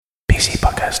PC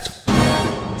Podcast.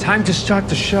 Time to start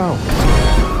the show.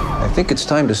 I think it's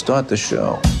time to start the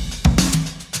show.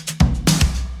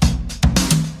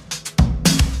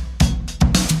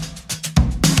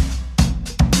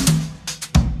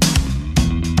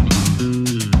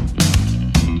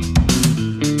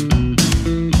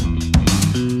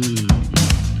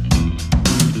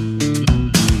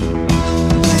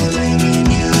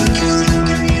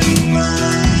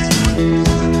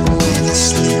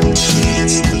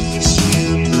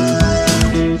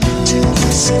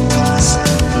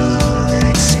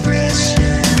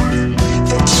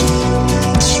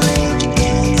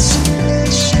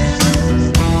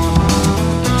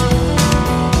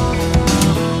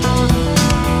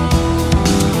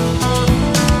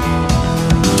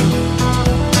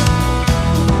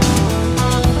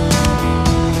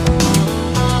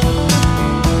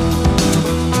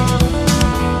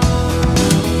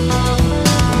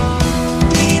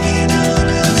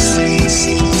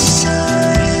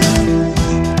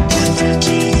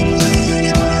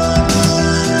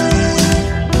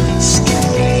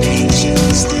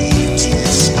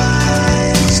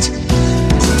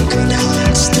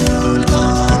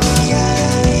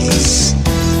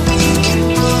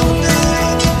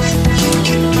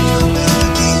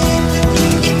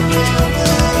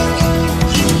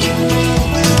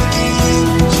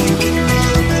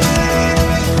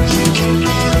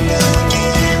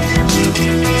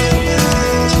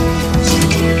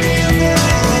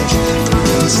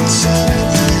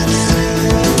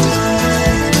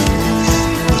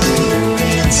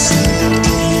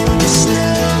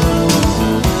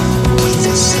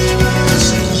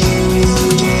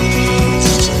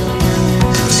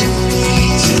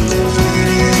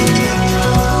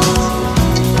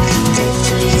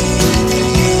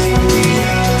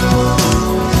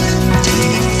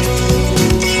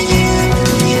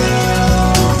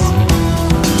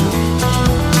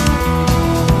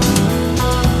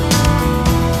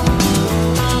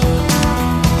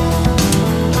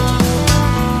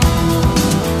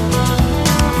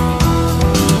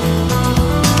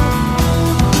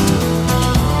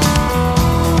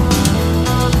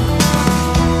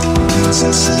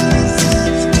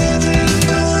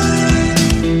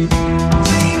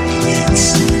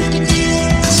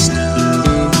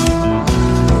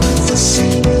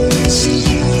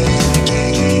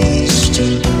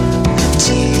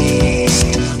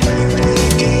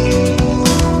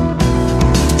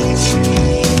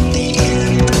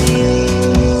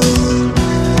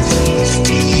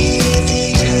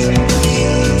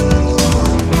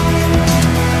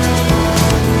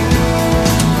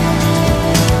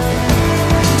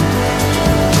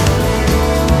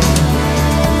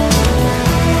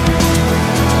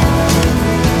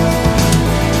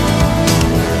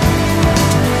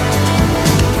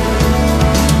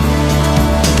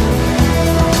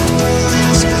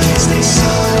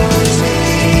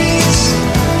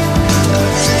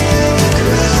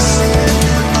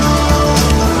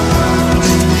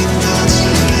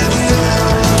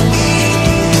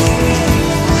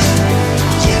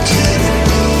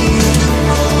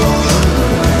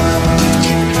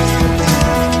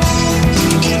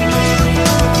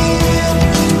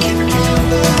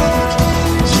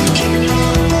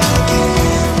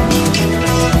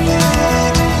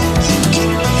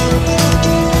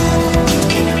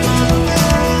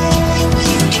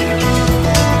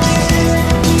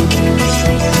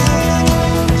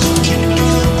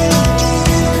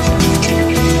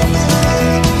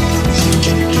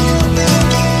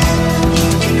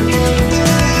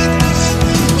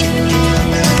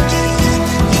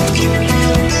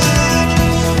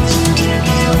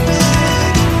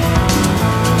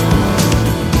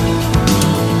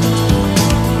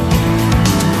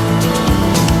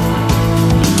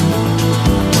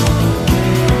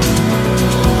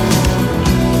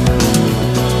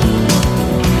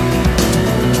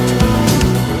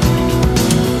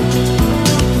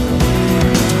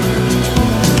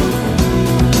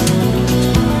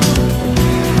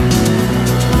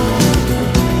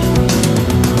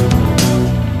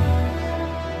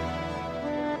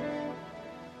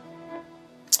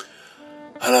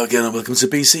 Hello again and welcome to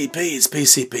PCP. It's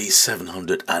PCP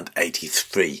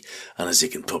 783, and as you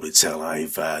can probably tell,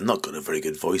 I've not got a very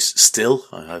good voice still.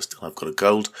 I've got a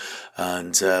cold,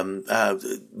 and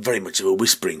very much of a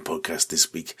whispering podcast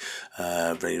this week,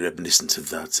 very reminiscent of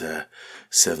that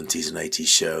 70s and 80s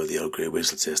show, the old grey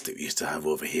whistle test that we used to have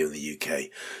over here in the UK.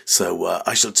 So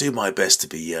I shall do my best to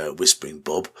be Whispering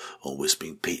Bob, or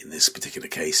Whispering Pete in this particular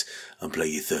case, and play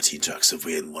you 13 tracks of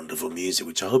weird and wonderful music,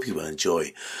 which I hope you will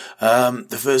enjoy.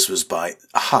 The first first was by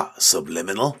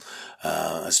Subliminal.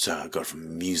 As I got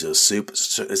from Muso Soup.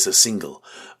 It's a single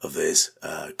of theirs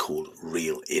called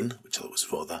Reel In, which I thought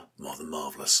was rather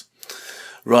marvellous.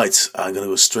 Right, I'm going to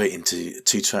go straight into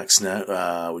two tracks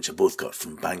now, which I both got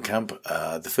from Bandcamp.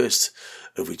 The first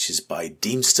of which is by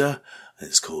Deemster, and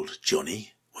it's called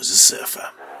Johnny Was a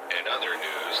Surfer. In other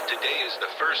news, today is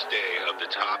the first day of the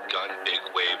Top Gun Big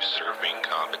Wave Surfing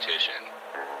Competition.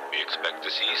 We expect to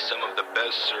see some of the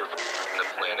best surfers on the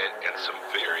planet and some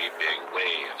very big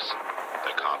waves.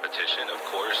 The competition, of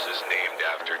course, is named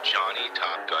after Johnny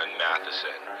Top Gun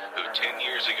Matheson, who 10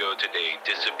 years ago today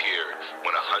disappeared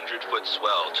when a 100-foot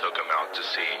swell took him out to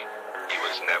sea. He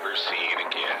was never seen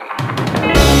again.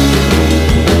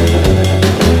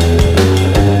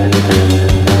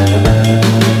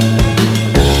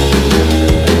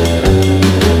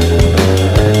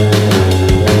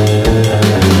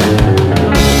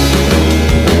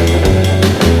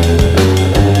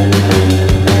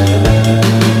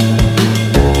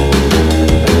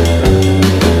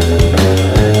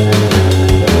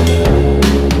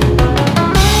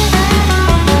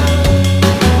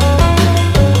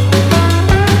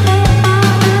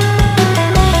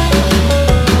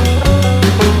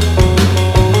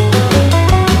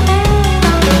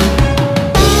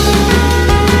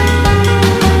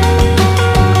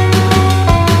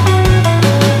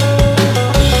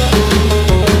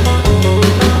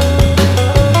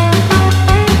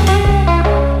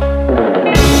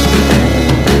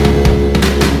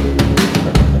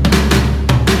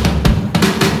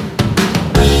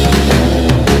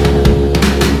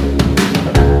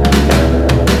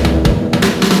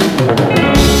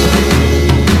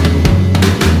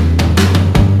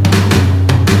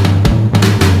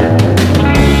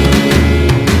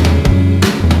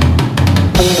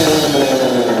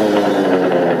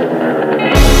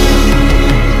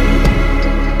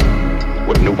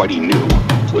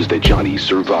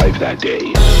 Survived that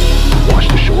day.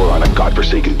 Washed ashore on a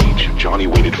godforsaken beach, Johnny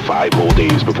waited 5 whole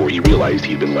days before he realized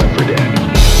he'd been left for dead.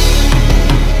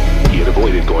 He had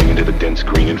avoided going into the dense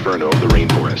green inferno of the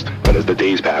rainforest, but as the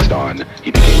days passed on,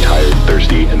 he became tired,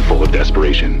 thirsty, and full of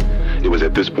desperation. It was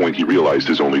at this point he realized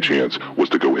his only chance was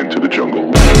to go into the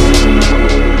jungle.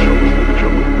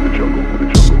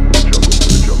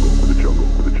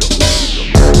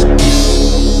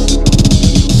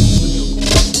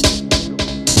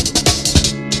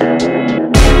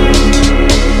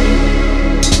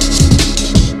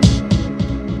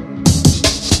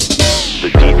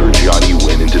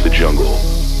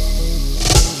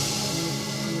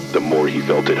 The more he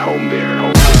felt at home there.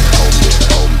 Home there, home there,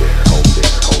 home there, home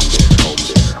there, home there, home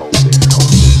there, home there, home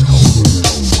there.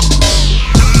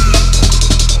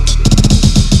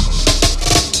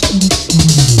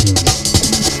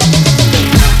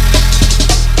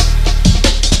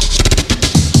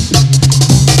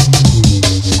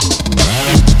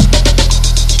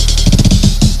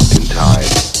 In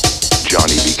time,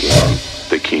 Johnny became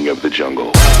the king of the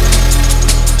jungle.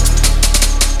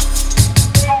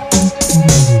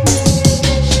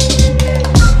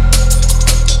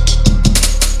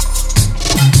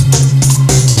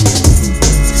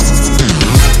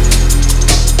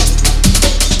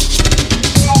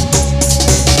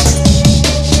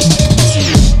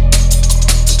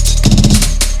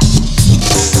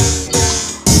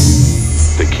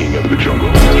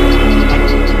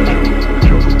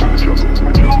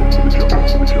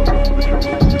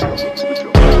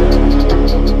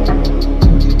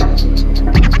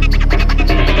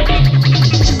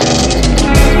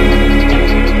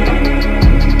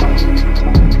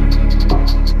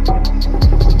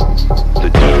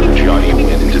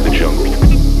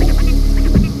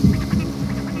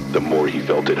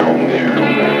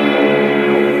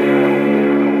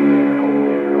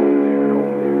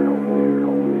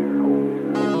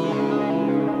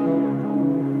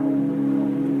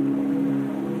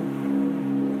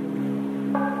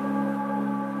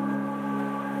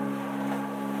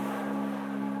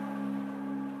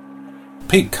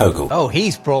 Pete Kogel. Oh,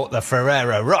 he's brought the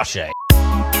Ferrero Rocher.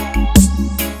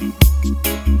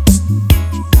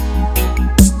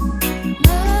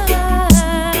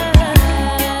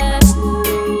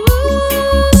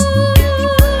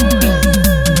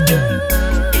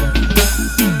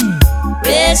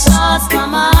 Precious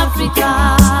from Africa.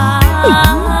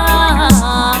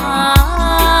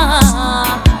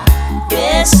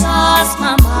 Precious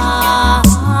mama.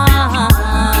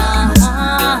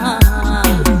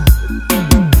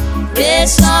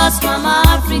 Precious from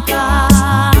Africa.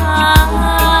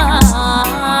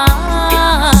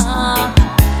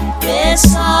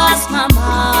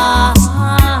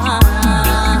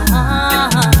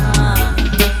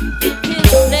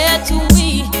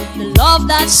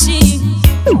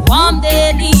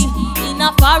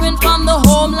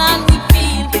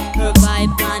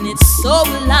 so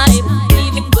will I.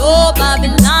 Even though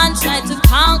Babylon tried to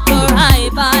conquer I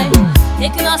by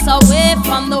taking us away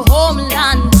from the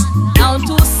homeland, down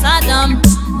to Saddam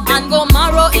and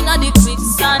Gomorrah in the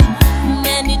quicksand.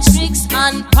 Many tricks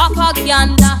and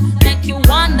propaganda make you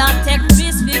wonder. Take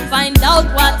risks, we find out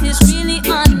what is really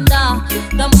under.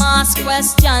 The mass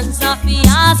questions of we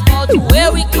ask about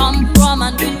where we come from,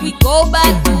 and will we go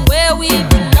back to where we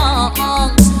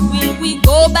belong? Will we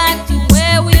go back to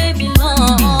where we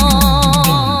belong?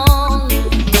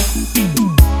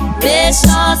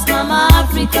 Precious from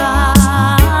Africa,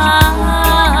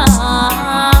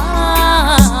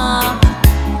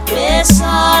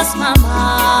 precious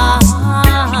mama,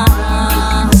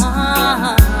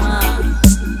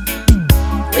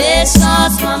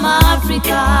 precious from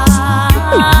Africa,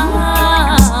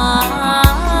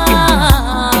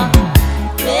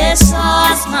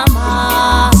 precious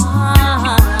mama.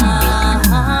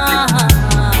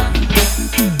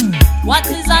 What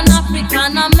is an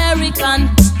African American?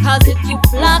 Cause if you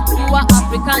black, you are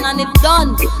African and it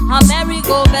done.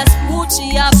 Amerigo best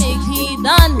Gucci, a big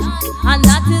heathen. And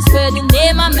that is where the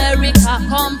name America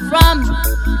come from.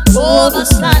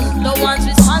 Overstand, the ones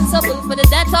responsible for the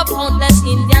death of countless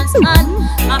Indians and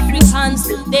Africans.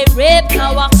 They raped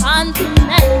our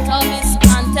continent. All this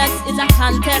contest is a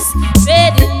contest,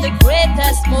 trading the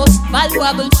greatest, most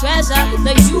valuable treasure,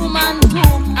 the human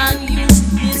group. And you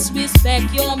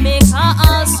disrespect your maker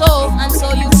also, and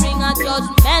so you bring a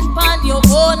judgment upon your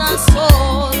own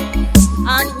soul.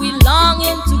 And we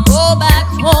longing to go back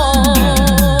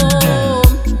home.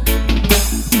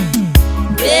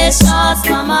 Precious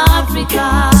from Africa,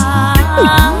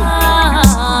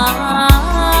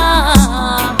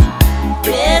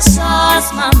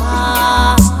 precious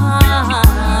mama,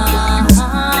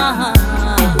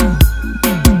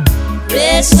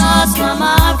 precious from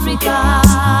Africa,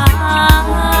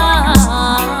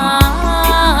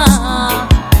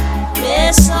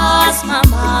 precious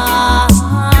mama.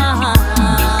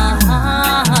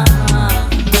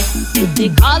 They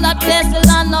call that place the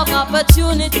land of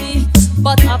opportunity,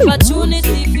 but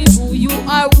opportunity for who you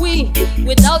are we.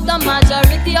 Without the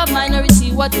majority of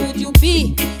minority, what would you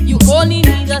be? You only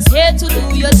need us here to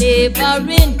do your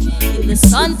laboring, in the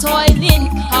sun toiling.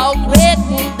 How great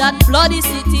would that bloody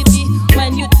city be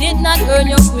when you did not earn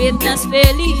your greatness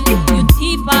fairly? You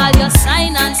thief all your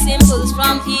sign and symbols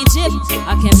from Egypt,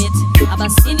 Akemet,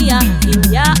 Abyssinia,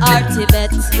 India or Tibet.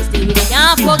 Still we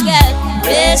can't forget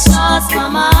precious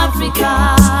from Africa,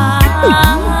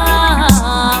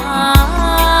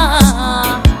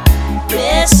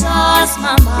 precious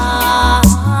mama,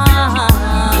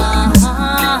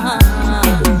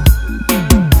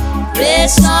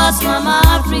 precious from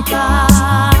Africa,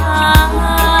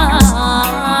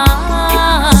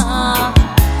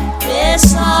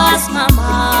 precious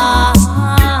mama,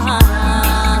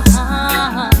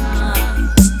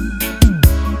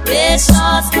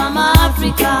 precious from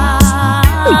Africa,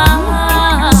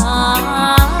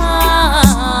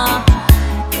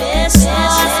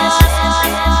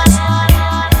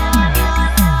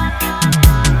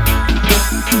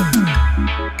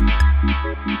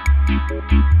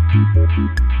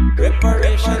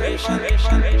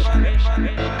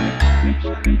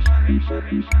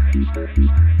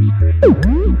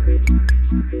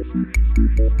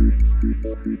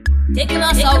 taking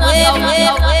us away.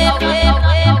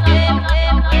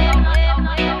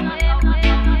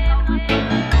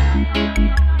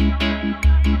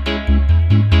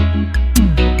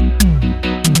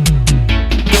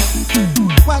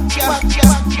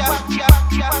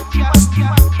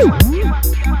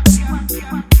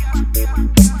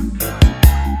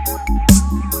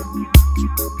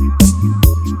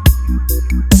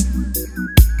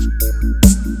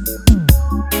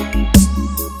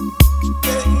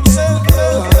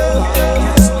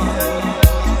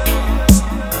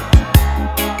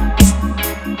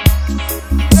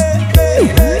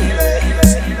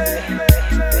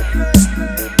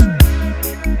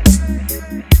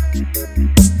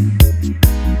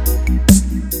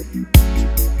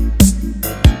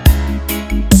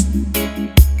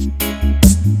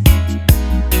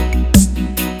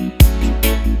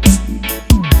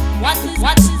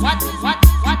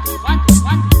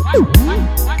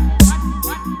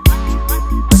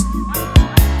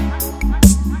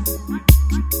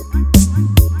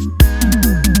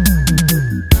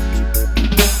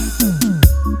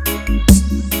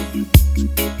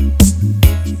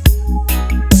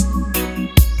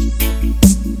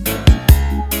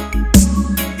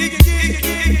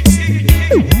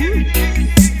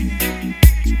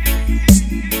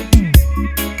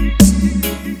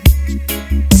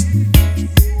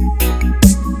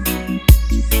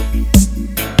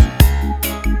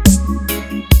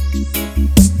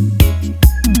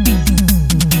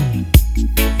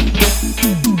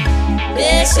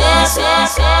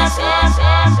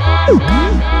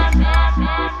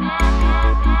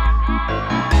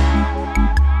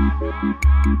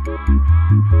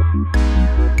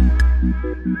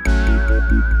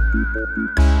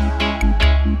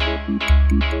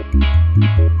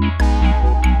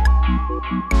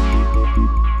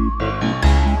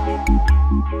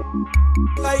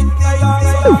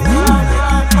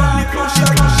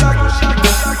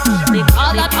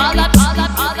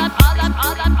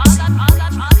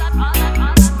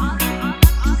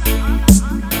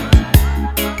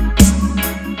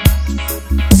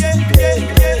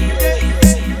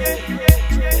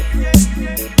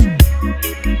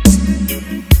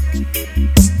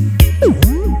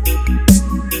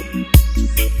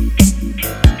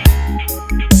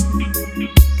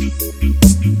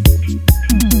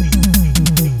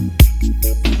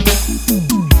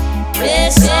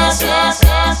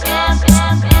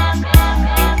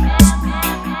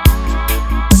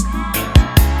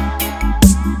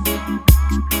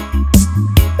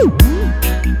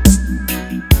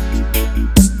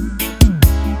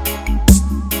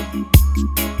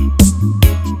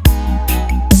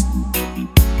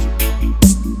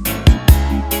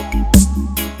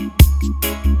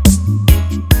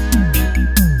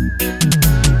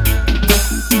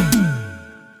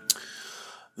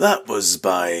 That was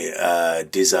by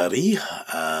Desiree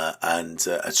and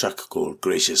a track called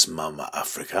Gracious Mama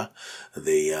Africa,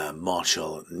 the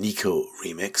Marshall Nico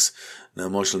remix. Now,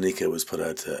 Marshall Nico was put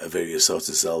out a Various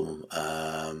Artists album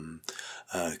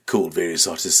called Various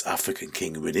Artists African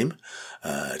King Rhythm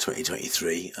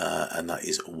 2023, and that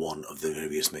is one of the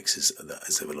various mixes that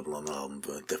is available on the album,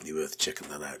 but definitely worth checking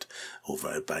that out over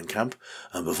at Bandcamp.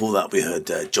 And before that we heard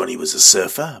Johnny Was a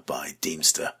Surfer by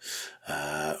Deemster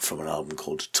from an album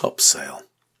called Topsail.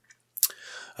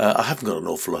 I haven't got an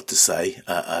awful lot to say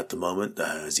at the moment.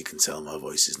 As you can tell, my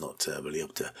voice is not really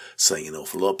up to saying an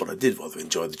awful lot, but I did rather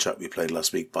enjoy the track we played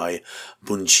last week by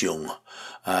Buncheong.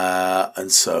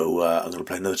 And so I'm going to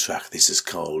play another track. This is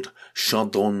called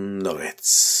Chardon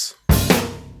Noretz.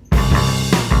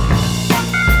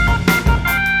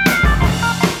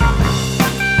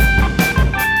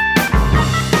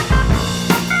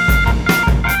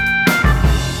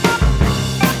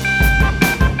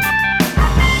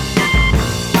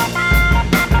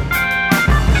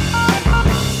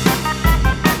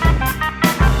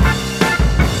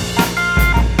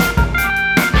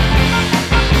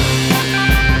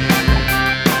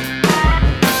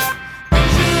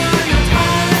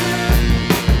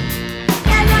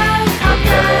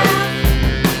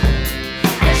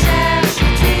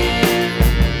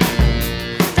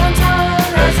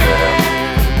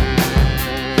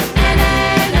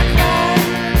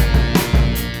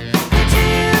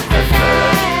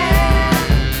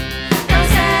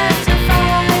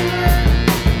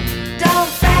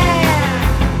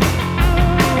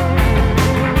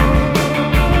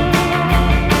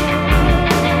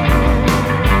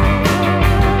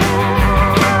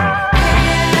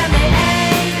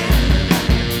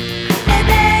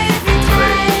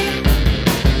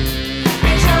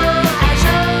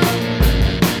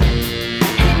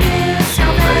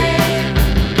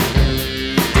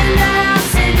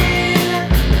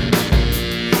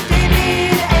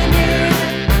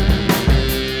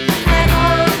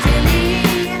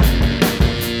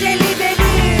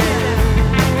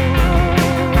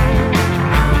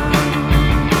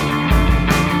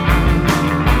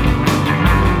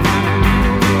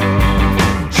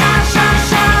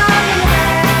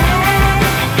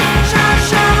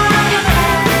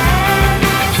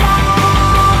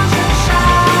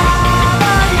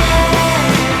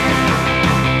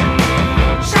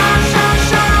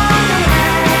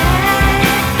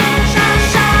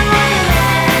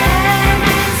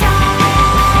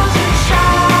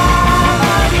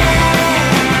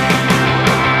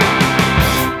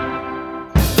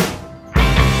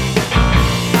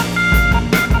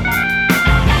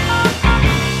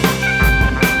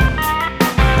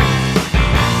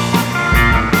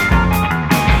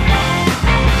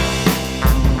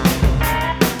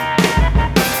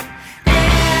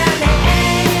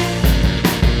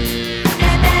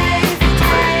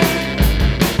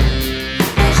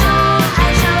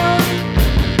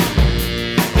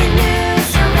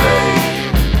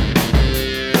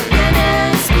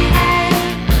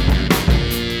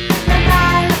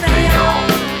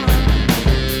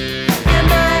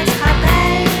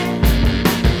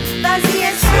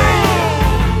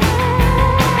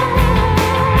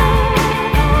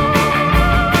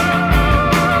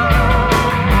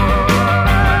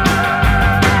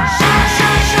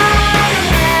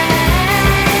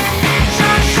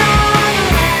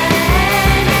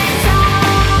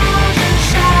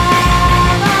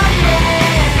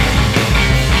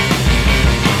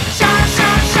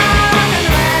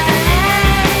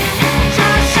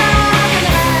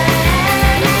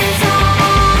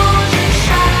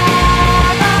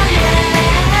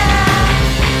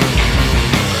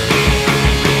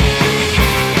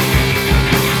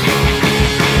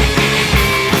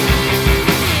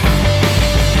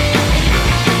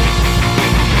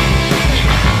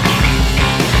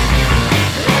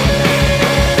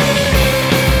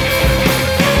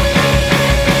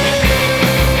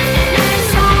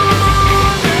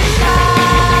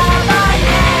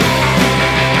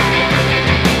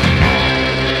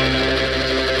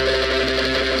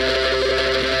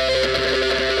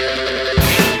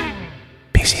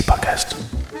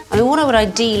 would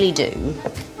ideally do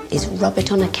is rub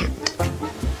it on a cat.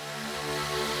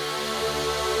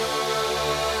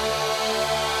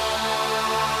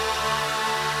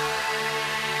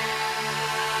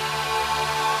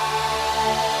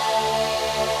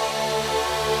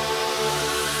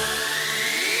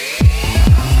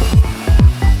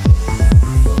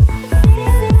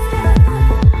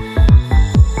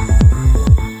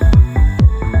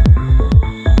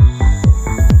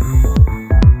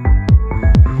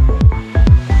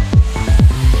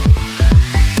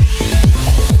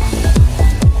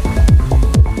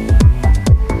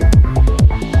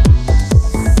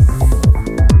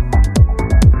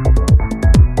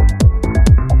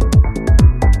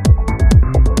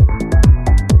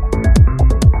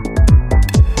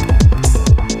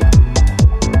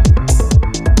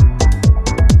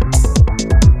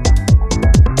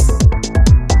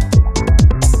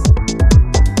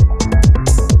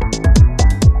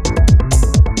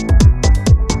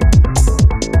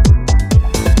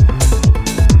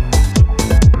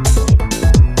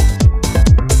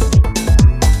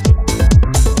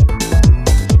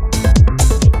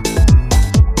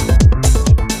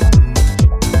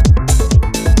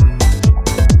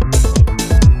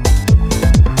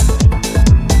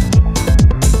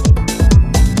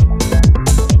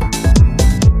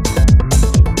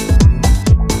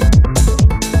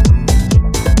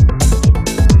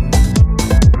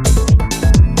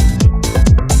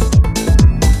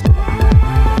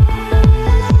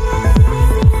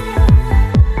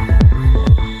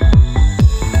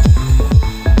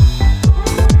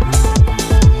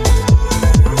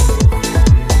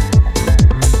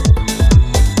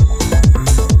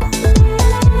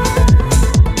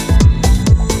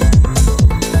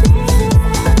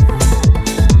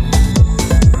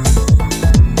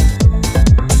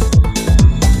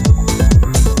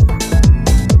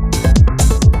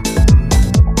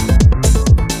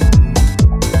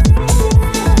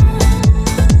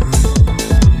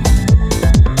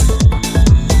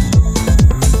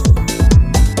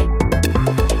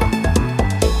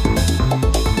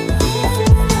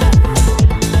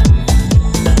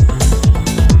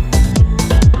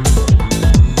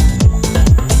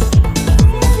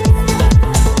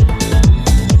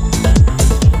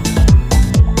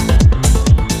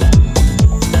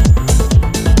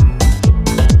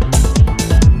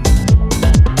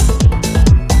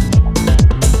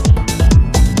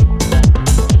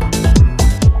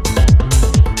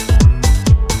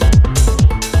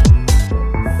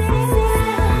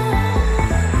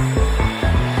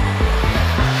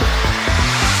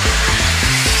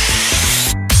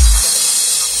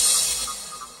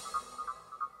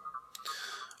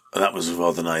 That was a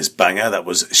rather nice banger. That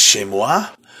was Chez Moi,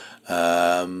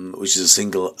 which is a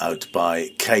single out by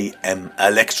KM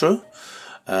Electro.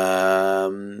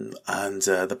 And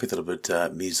they picked it up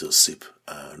at Miso Soup,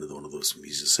 another one of those from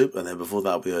Miso Soup. And then before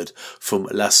that, we heard from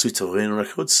La Souterraine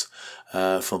Records,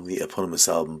 from the eponymous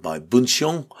album by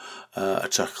Bunchion, a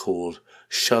track called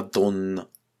Chardon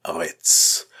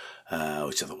Retz,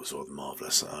 which I thought was rather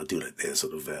marvellous. I do like their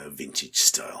sort of vintage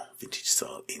style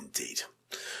indeed.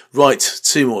 Right,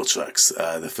 two more tracks.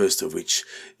 The first of which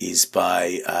is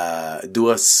by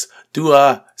Dua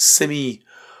Semi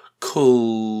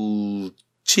Colchias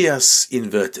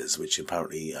Inverters, which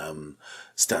apparently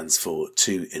stands for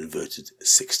 2 inverted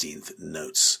 16th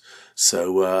notes.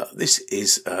 So this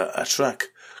is a track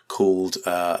called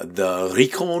the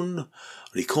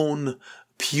Recon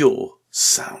Pure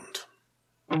Sound.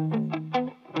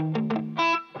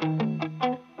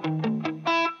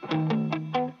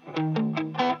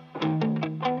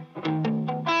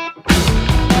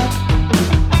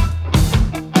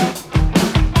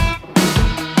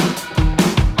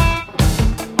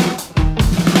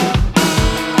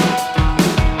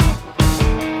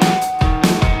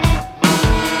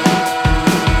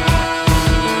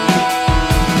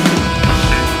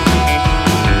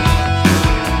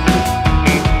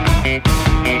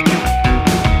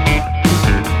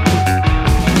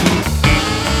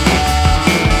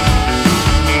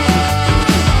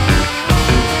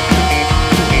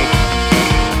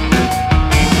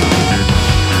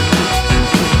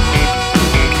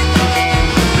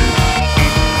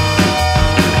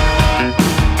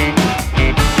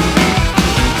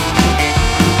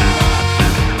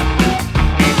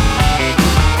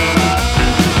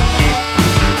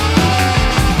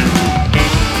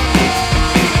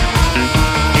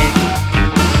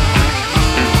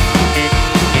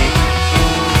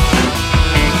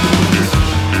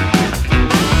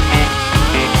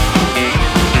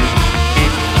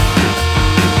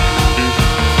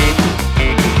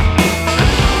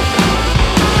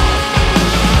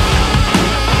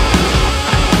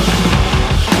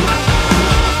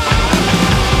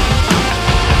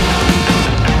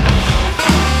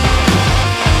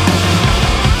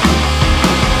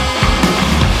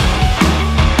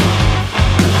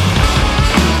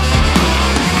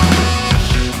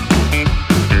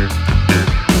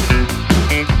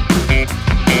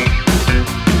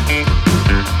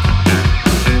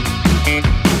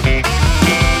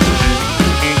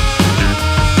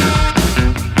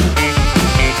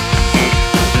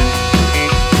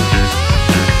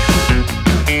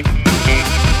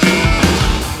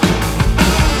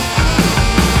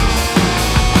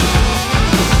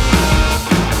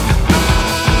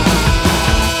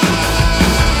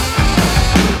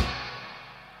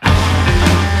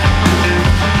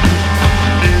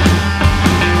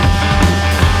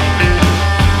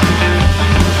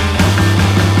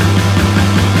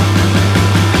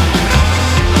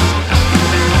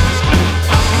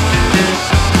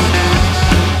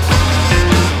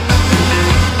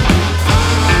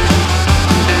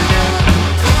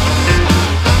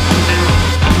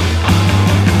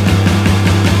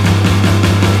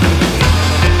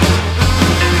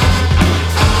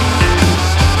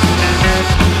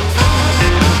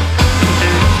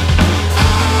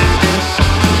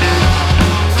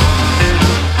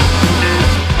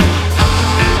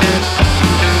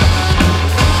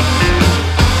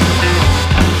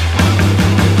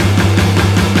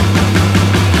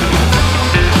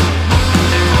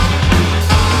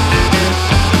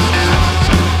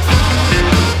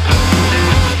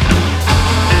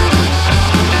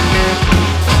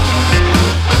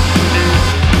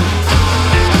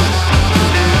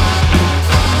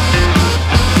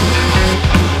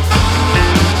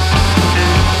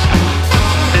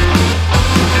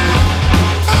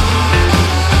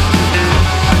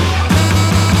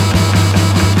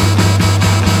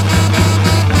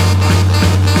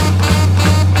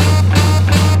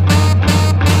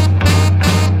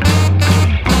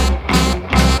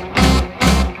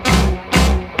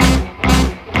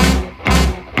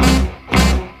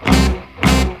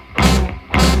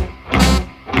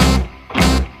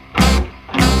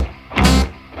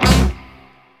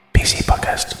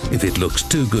 looks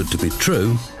too good to be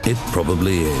true, it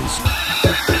probably is.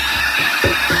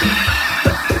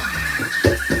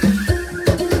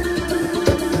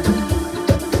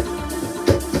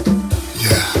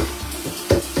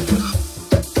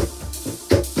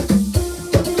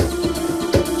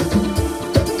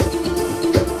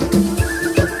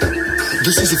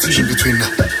 This is a fusion between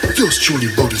yours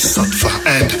truly Bodhisattva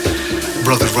and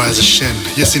Brother Riser Shen.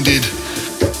 Yes, indeed.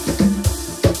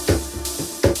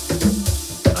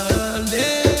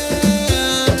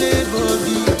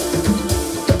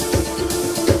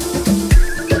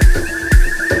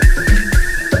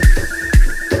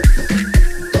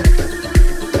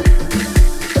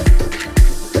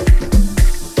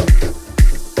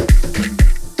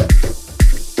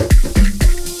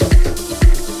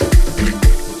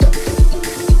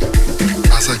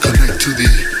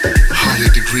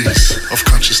 Of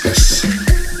consciousness.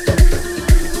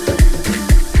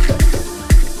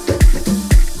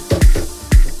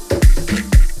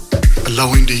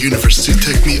 Allowing the universe to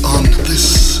take me on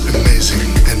this amazing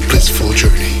and blissful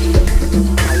journey.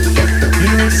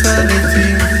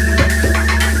 Universality.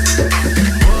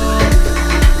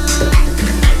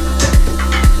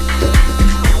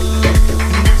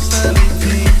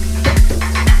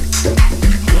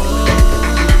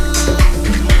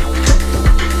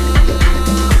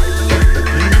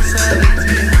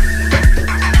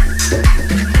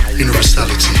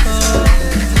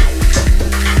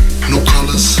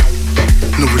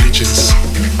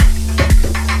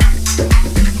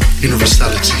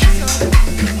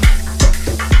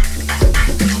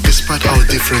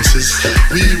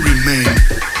 We remain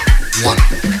one.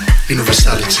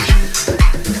 Universality.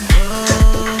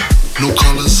 No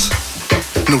colors,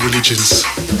 no religions.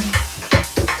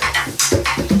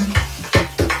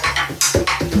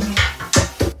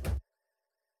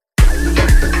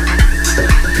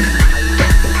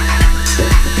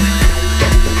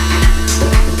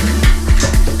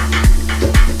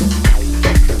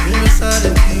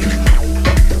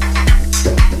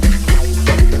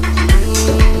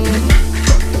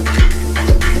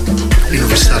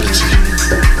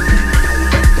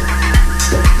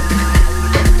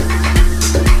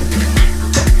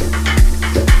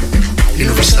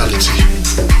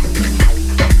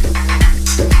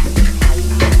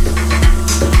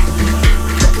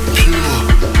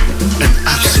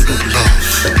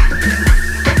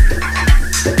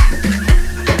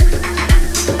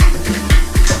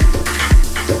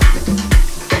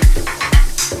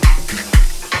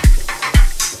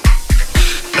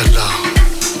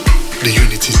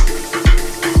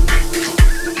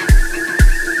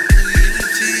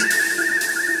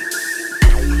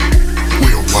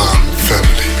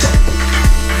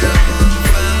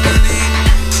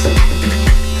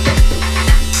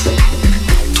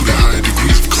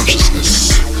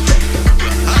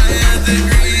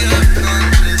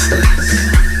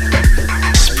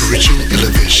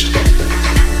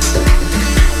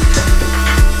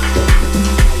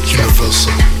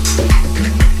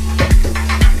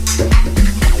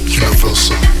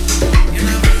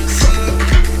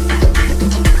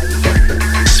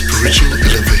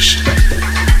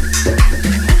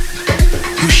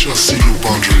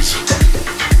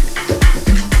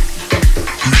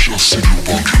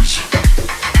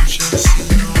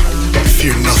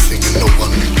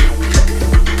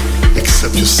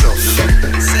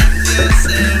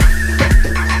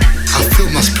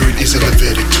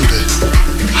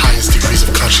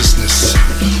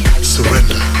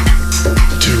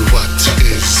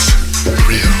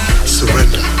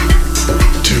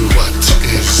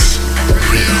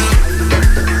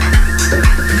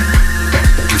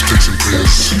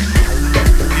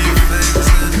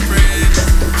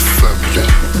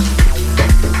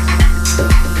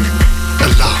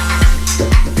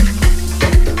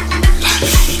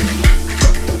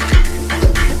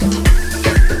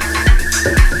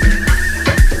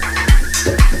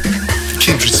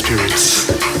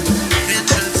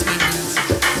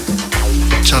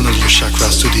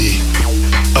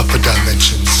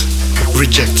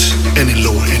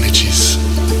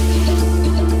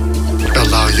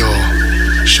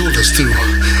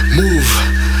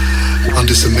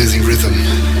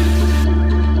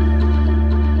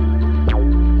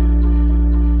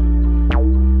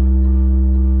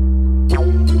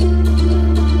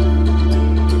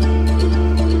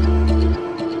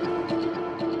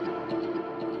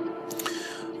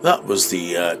 That was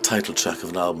the title track of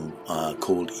an album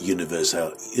called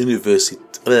Universality,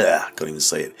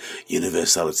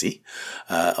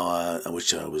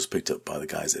 which was picked up by the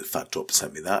guys at Fat Drop,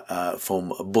 sent me that, from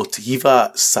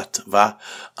Botiva Sattva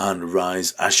and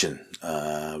Rise Ashen.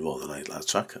 Rather nice last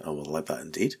track. I will like that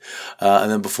indeed.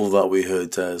 And then before that we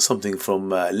heard something from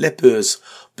Lepers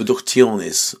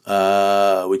Producciones,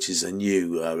 which is a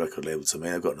new record label to me.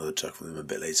 I've got another track from them a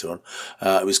bit later on.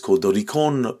 It was called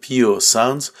Ricon Pure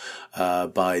Sounds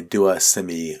by Dua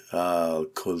Semi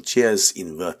Colchiers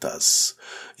Invertas,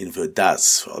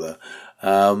 rather.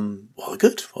 Rather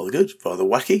good, rather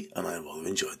wacky, and I rather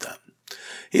enjoyed that.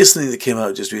 Here's something that came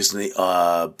out just recently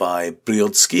by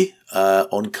Briodsky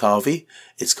on Carvey.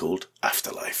 It's called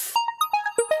Afterlife.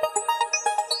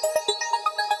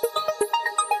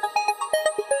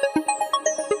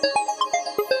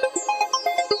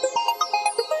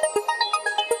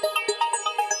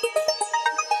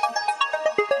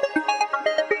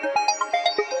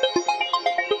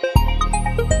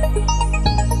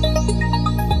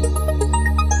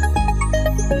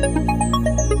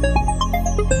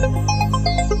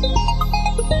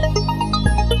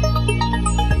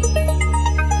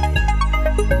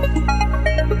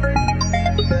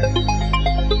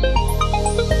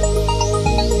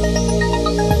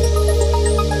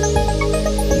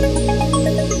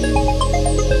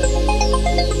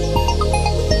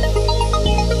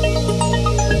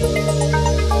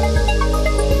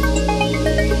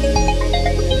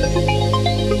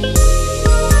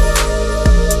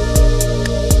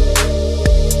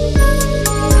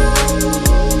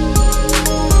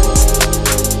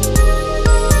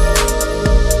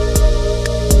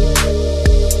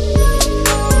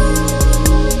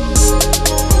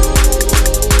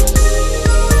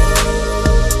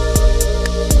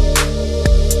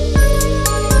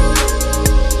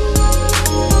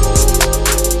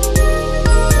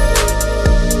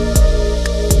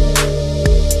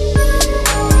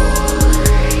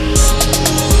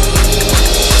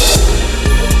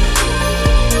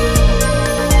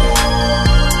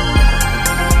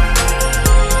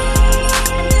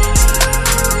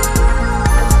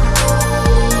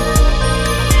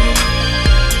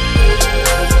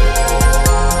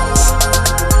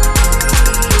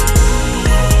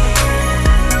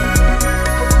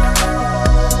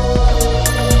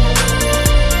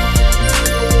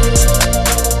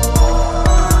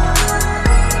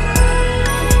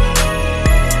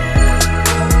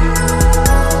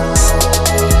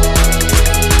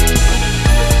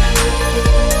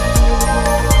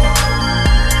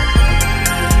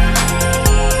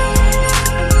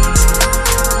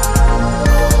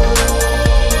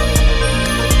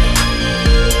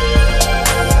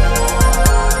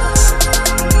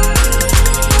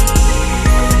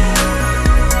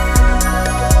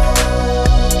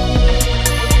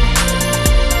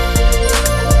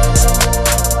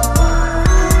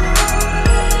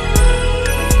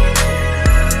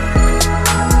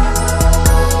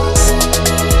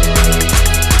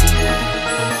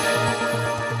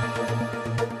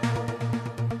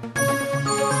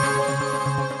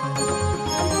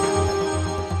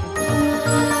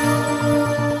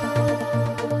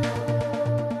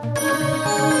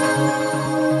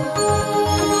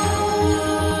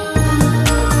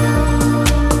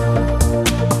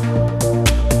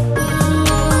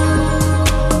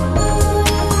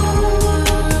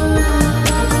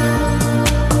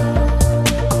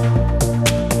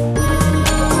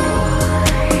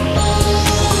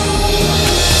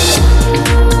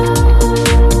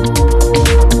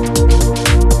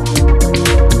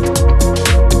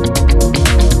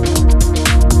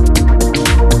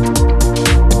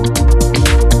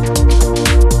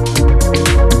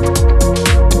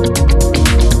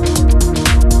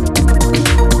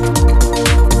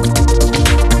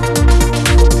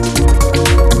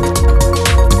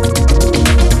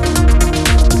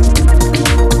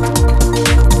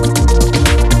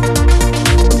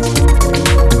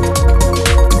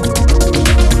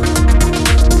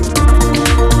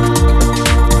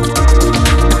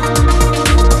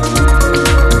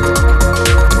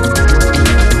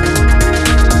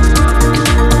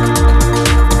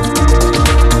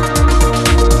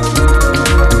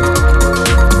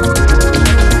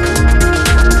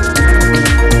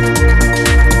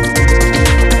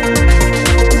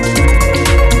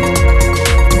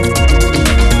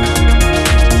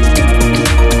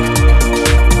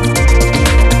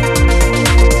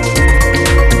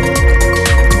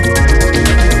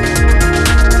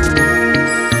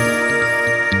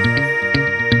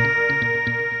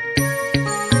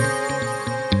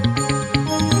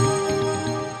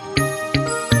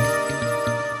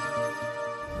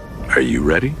 Are you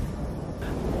ready?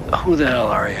 Who the hell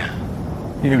are you?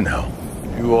 You know.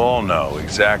 You all know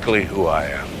exactly who I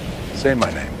am. Say my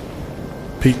name.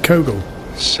 Pete Kogel.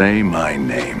 Say my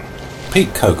name.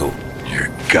 Pete Kogel. You're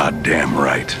goddamn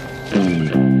right.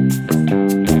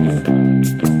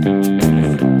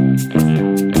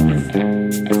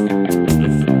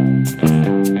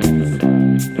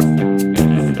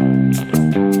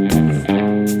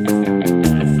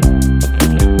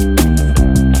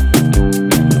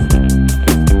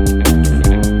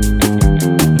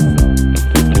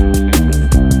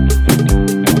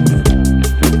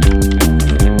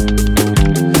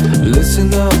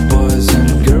 Listen up, boys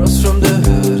and girls from the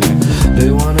hood.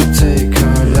 They wanna take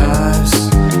our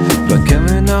lives,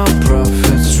 blackmailing our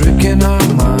profits, tricking our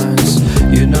minds.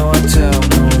 You know I tell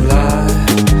no lie.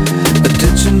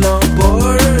 Attention, no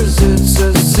borders, it's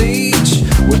a siege.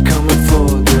 We're coming for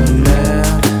the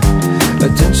man.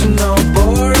 Attention, no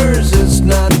borders, it's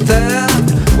not that.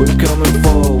 We're coming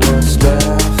for what's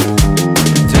left.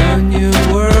 The new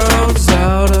world's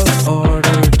out of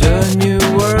order. The new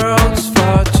world's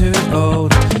far too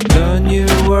old. The new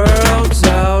world's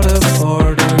out of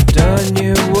order. The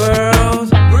new world,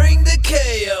 bring the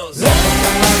chaos.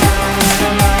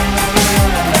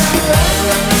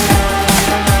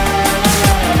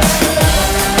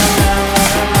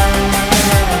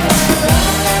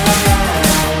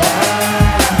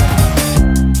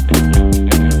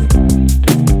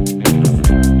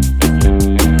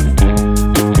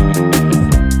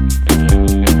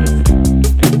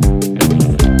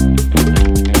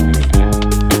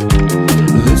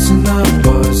 Listen up,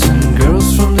 boys and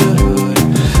girls from the hood.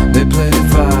 They play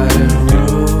divide and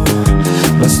rule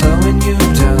by slowing you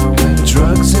down with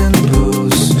drugs and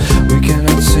booze. We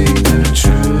cannot see the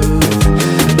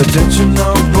truth. Attention,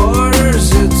 no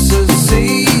borders, it's a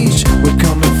siege. We're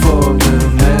coming for the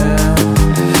man.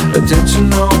 Attention,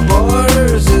 no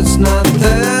borders, it's not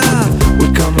there.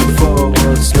 We're coming for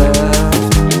what's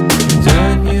left.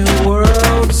 The new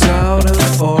world's out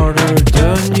of order.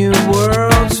 The new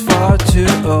world's far too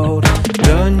old.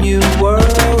 The new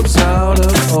world's out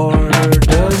of order.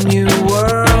 The new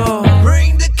world,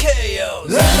 bring the chaos.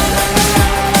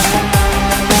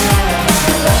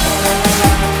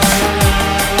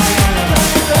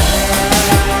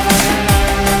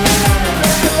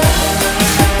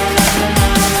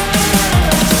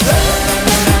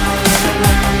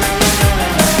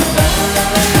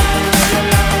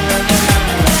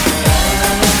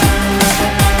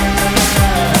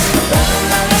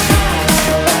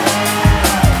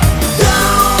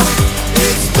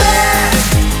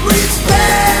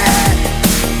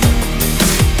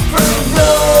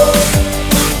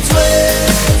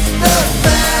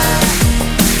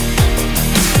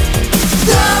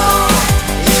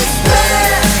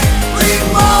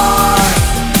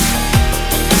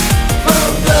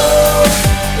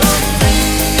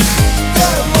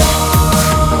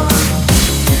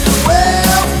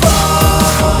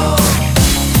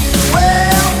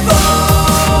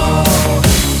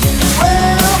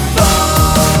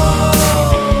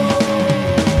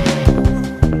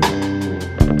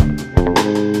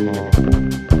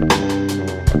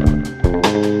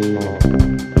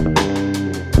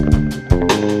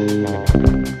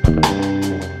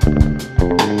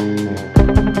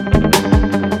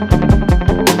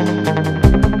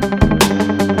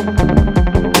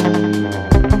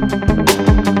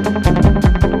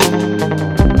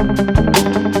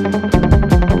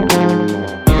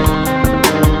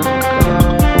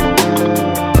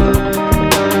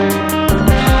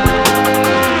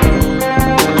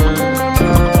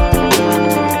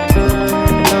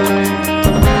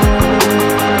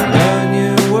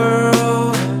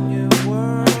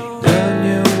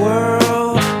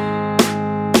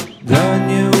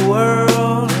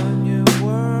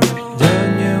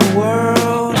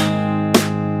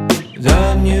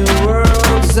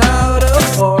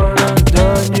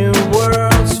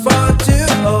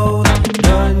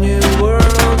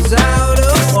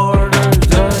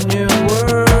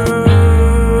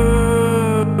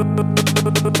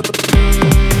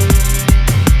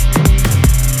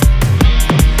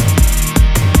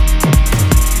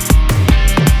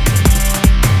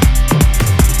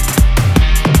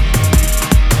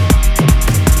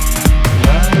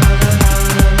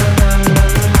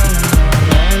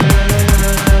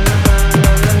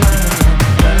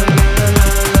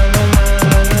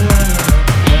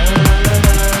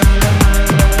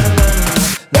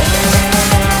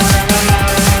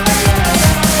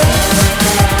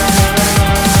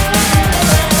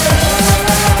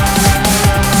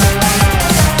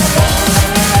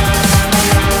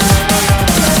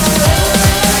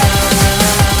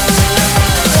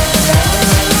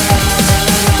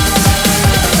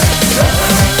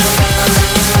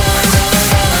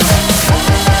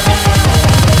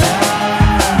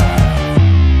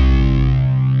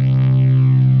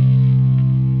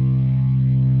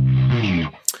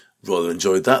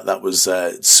 Enjoyed that. That was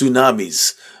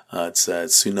Tsunamis. It's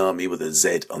Tsunami with a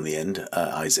Z on the end,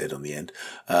 IZ on the end.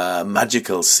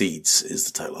 Magical Seeds is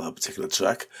the title of that particular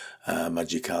track.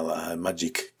 Magic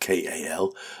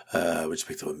KAL, which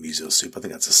picked up a Muso Soup. I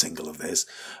think that's a single of theirs.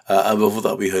 And before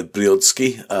that we heard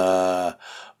Briodsky,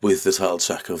 with the title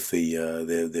track of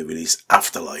the release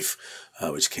Afterlife,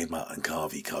 which came out on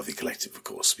Carvey Collective, of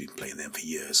course. We've been playing them for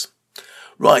years.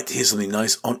 Right, here's something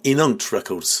nice on Inunct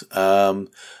Records. We've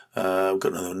got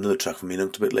another track from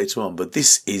Inunct a bit later on, but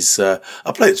this is, I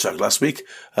played the track last week,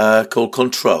 called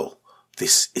Control.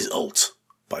 This is Alt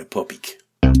by Popik.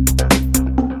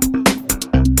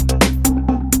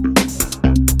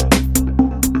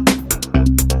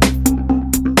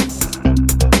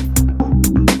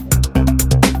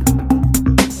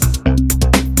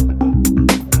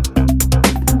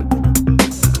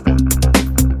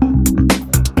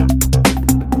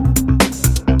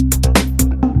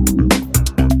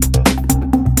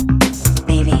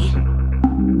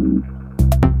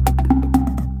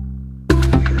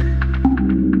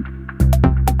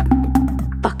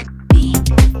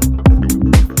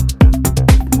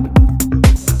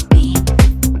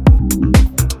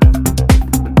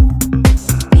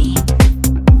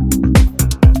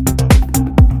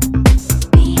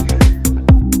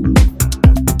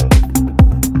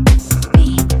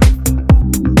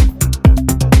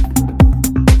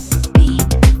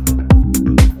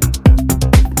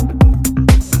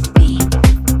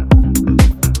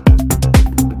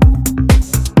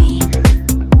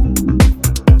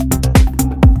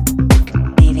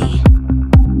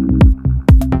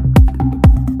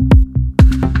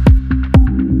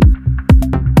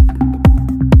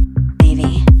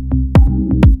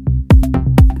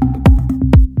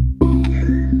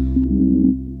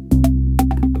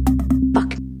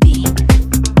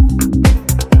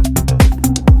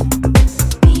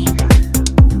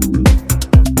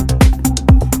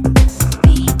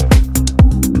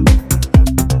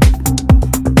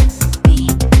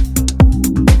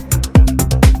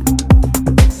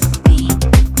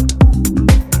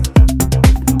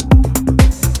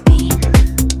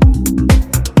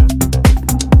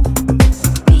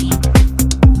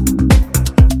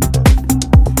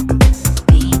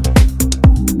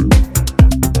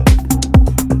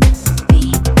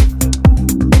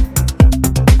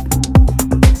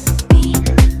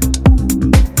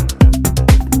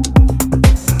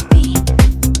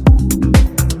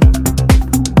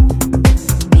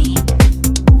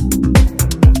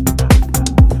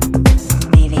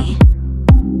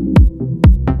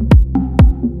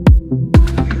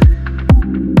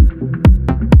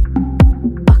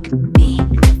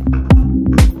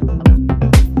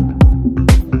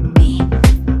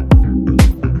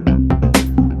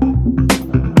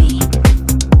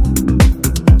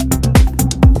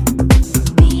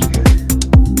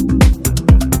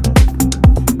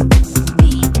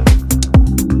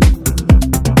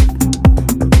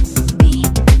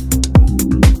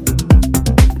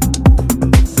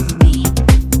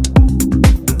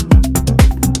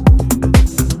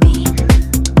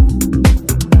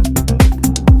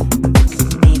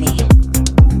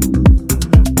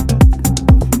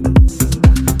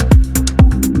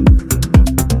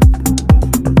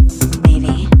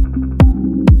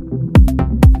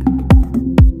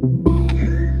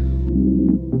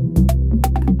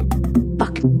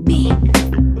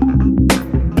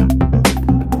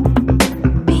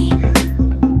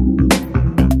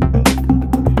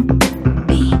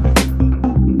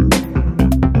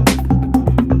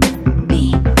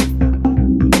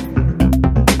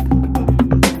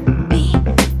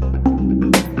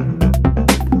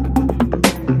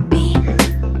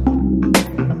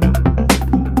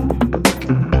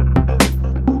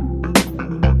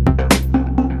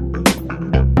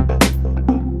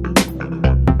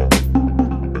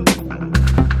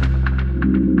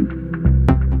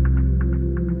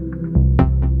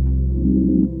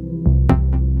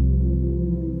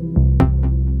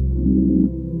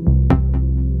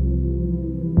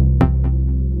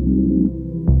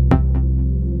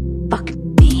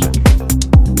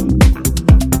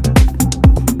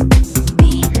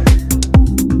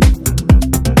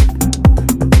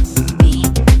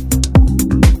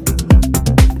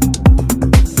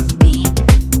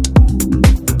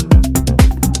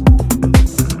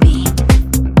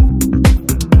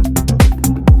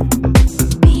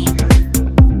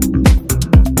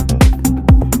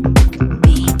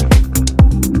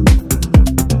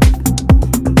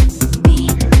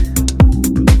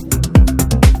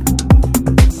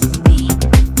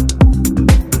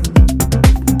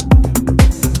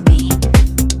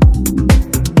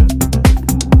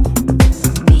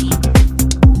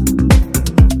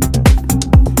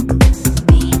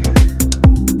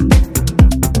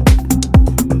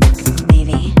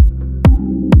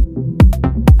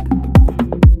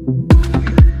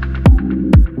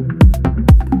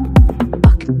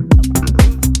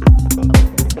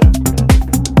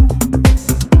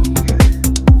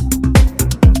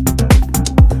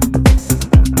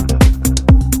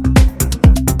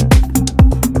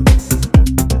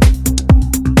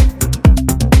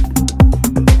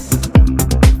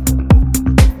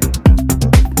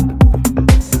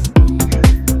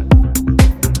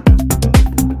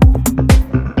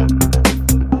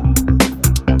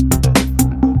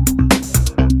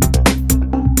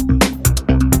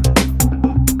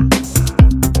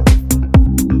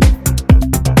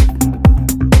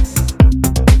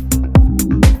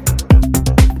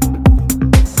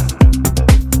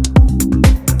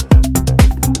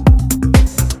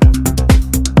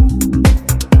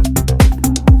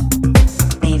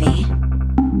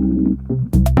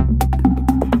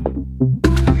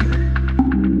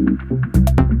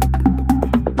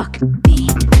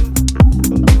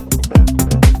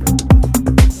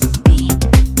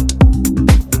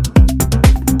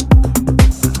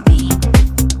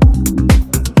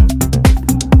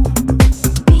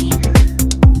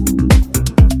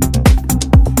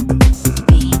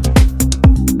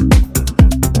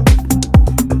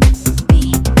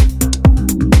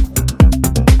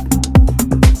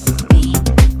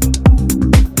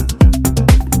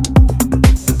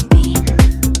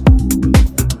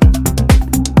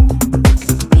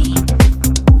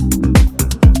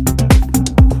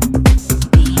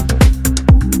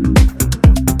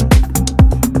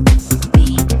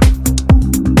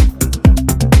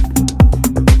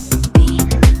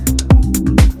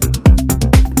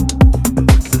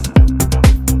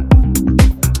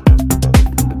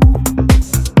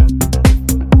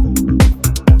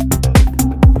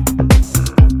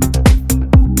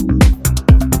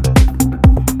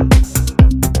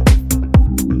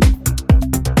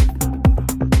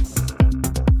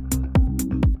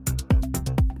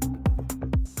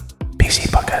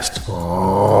 contest.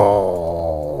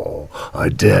 Oh, I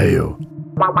dare you.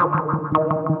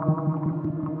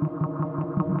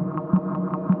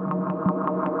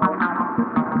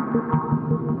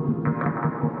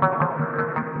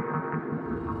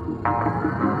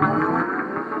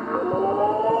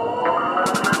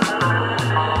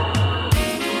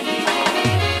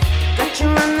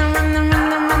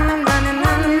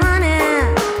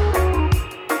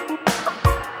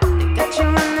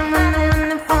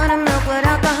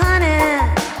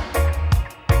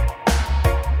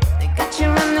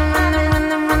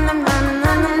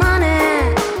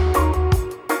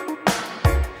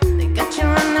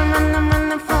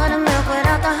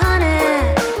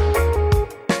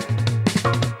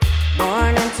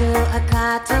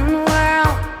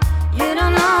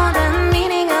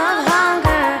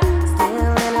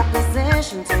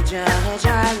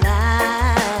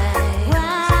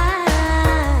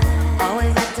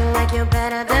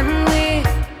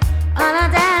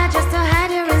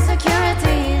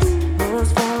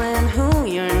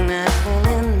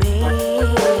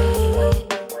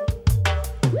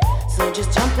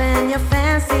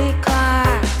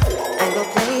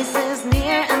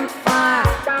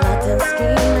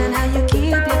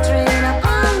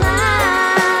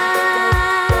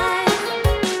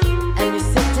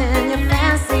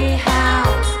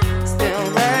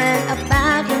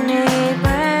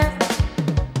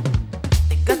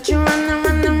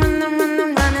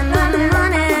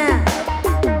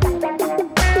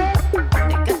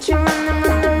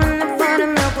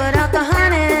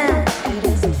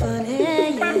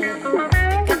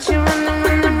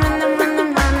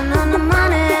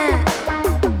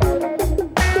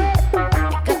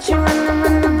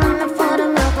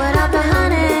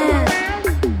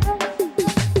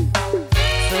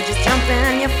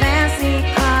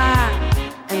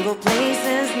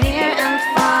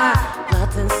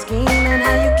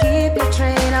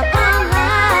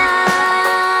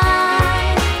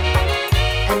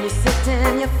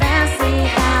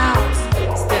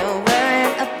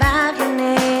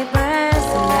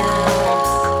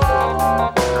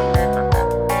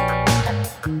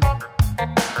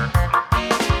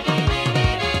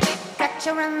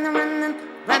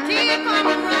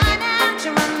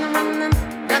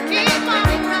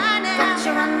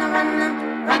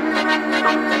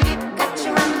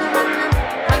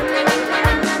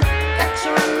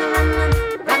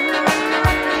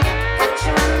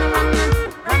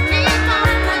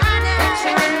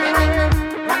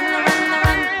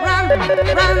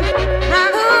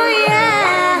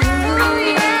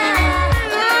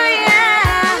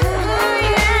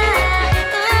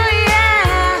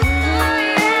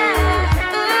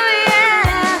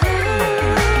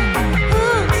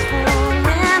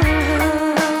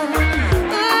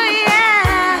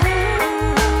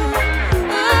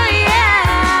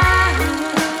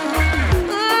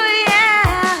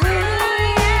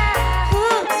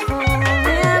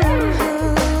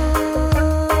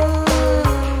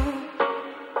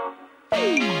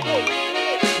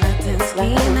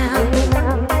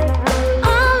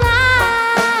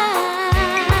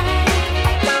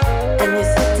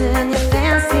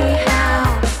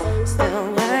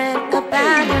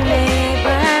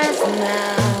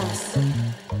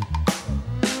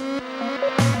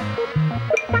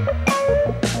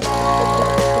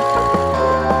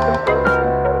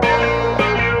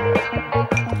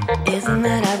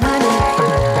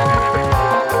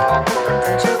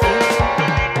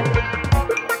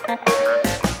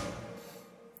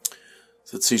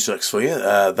 Two tracks for you.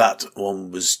 That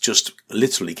one was just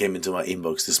literally came into my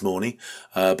inbox this morning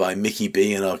by Mickey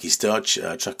B and Arky Starch,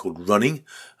 a track called Running,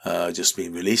 just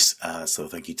been released. So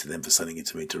thank you to them for sending it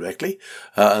to me directly.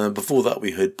 And then before that,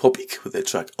 we heard Popik with their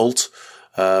track Alt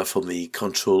from the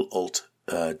Control Alt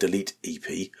Delete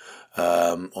EP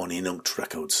on Inunct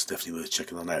Records. Definitely worth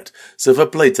checking that out. So if I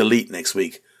play Delete next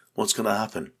week, what's going to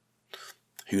happen?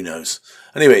 Who knows?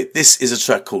 Anyway, this is a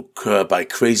track called by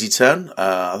Crazy Town.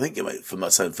 I think it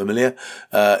might sound familiar.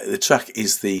 The track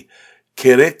is the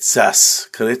Keretzes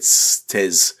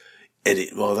edit,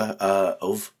 rather,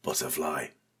 of Butterfly.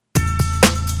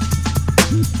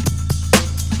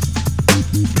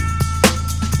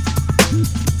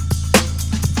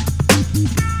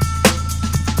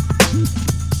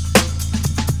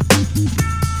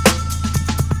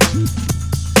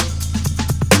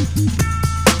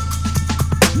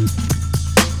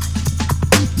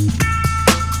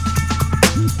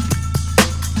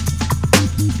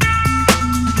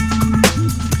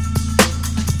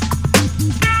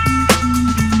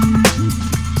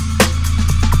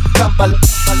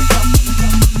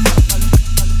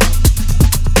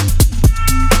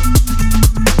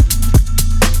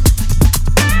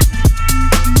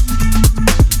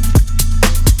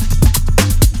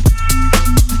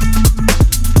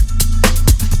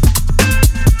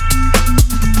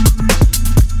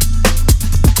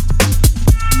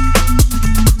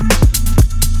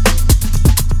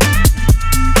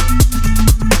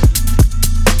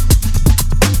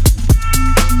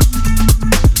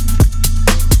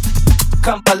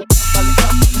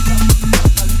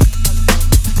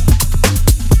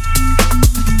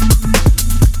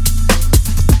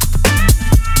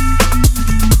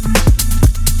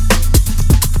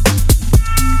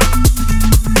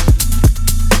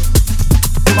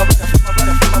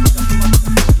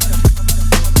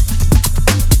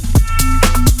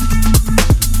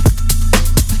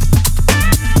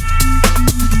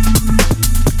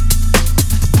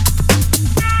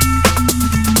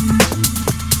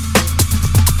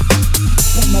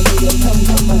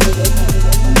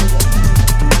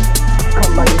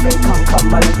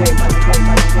 Come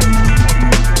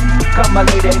my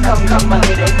lady, come my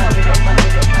lady.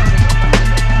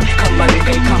 Come my lady, come my lady. Come my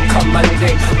lady, come my lady.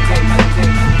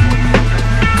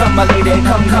 Come my lady,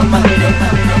 come my lady.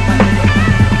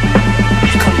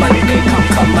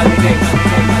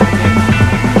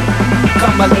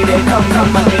 Come my lady, come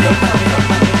my lady.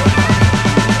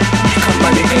 Come my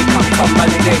lady, come my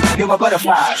lady. You're my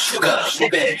butterfly, sugar,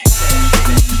 baby.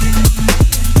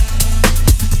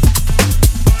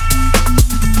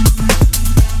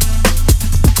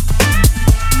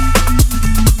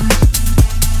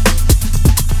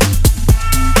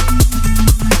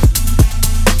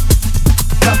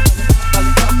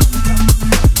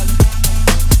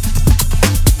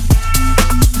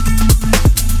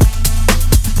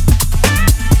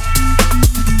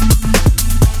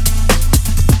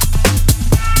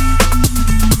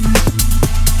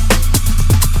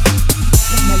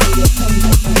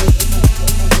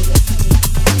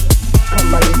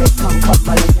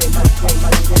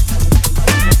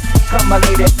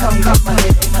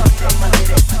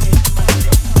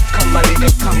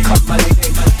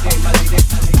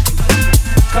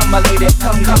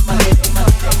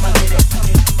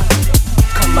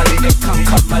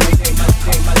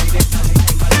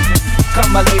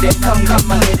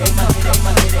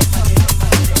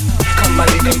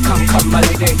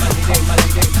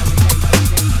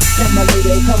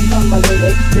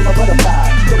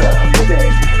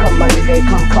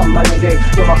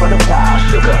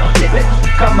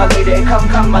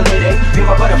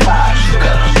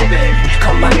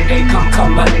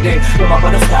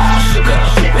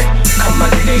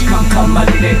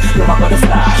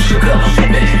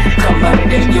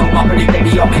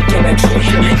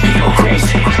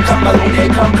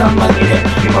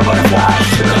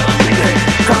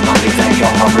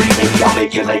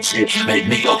 Make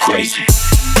me go crazy.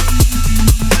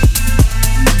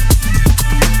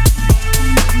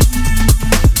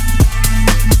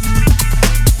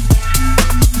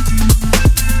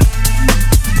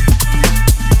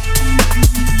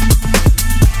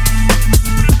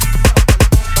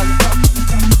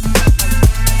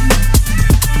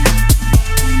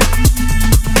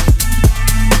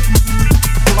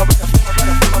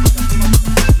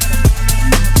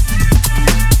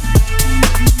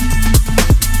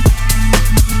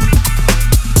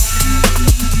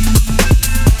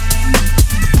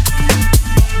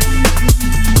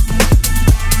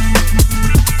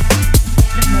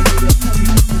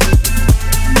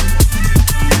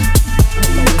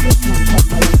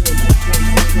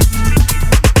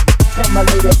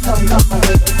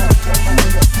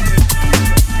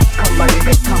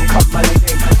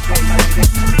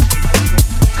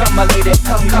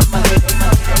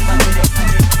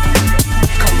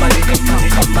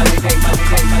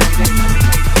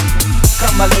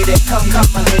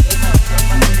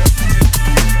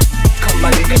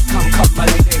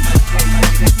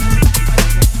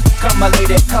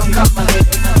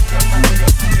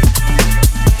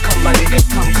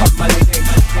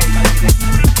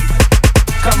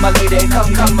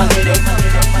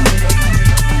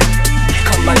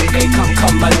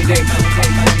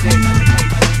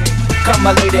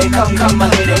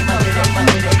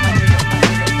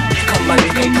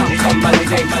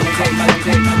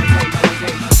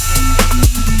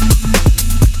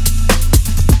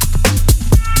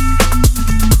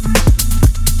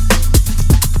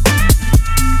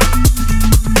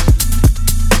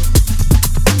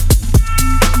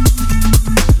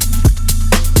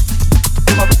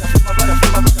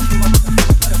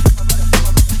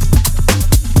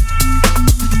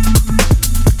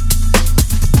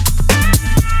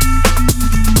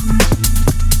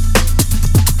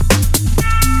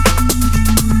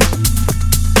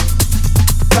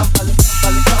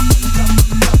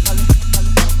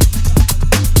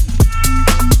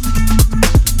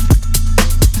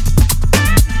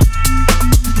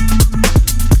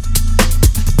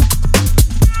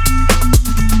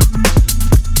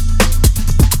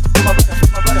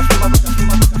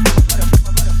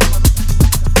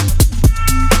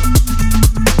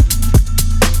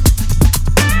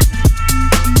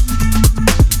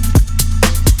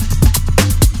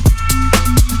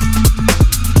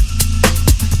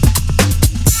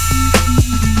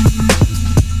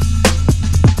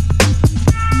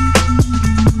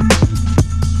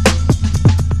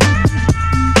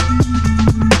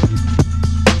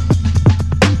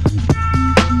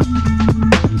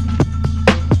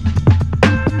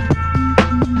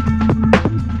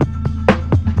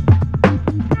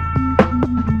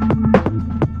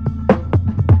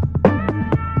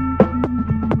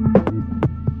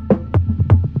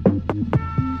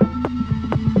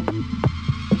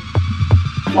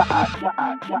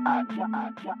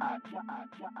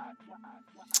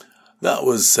 That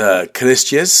was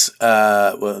Christians,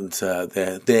 and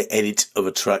their edit of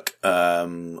a track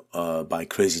by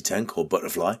Crazy 10 called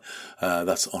Butterfly.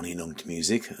 That's on Inunct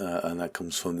Music, and that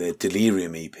comes from their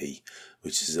Delirium EP,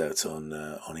 which is out on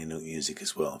Inunct Music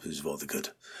as well, which is rather good.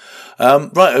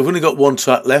 Right, I've only got one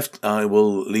track left. I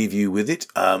will leave you with it.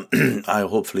 I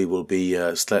hopefully will be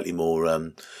slightly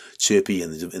more chirpy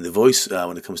in the voice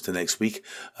when it comes to next week,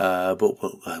 but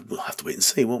we'll have to wait and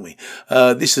see, won't we?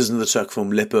 This is another track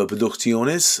from Leper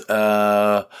Producciones,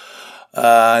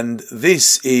 and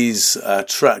this is a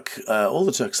track. All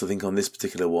the tracks I think on this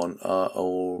particular one are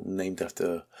all named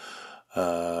after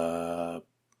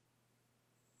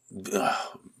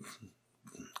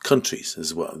countries,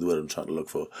 is what the word I'm trying to look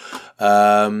for.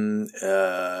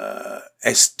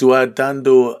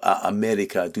 Estudiando a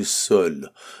América do Sul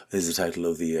is the title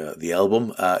of the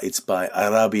album. It's by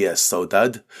Arabia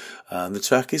Saudade, and the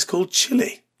track is called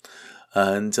Chile.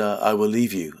 And I will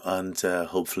leave you and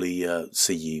hopefully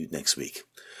see you next week.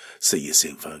 See you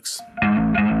soon, folks.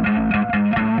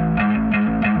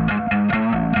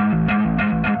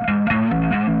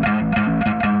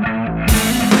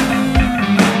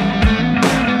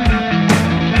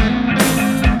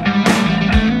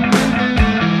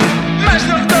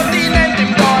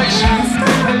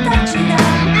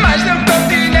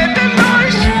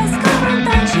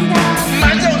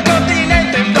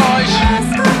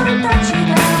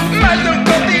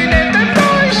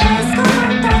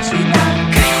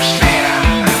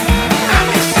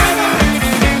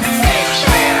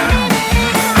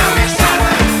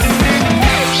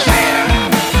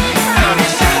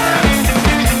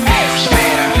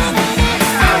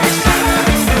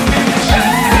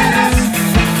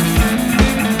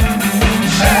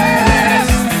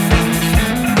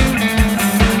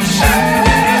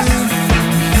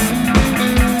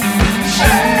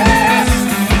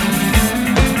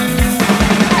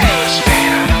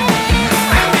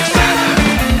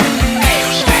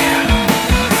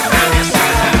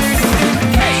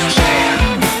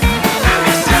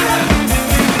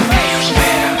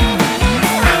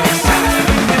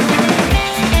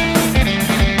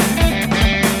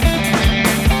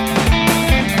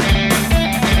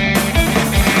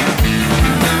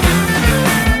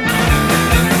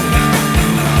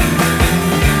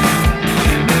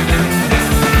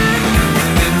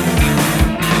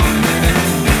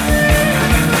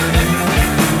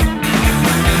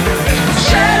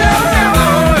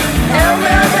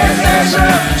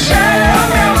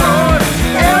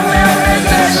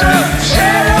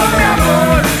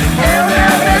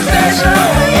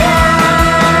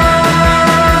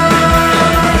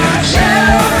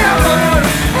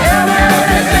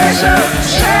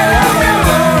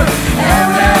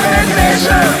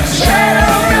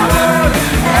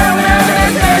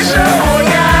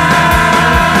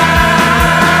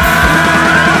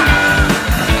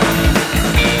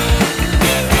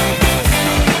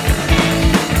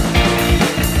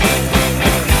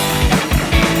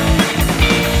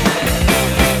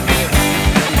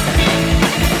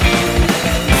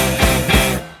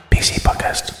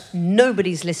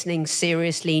 Nobody's listening,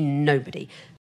 seriously, nobody.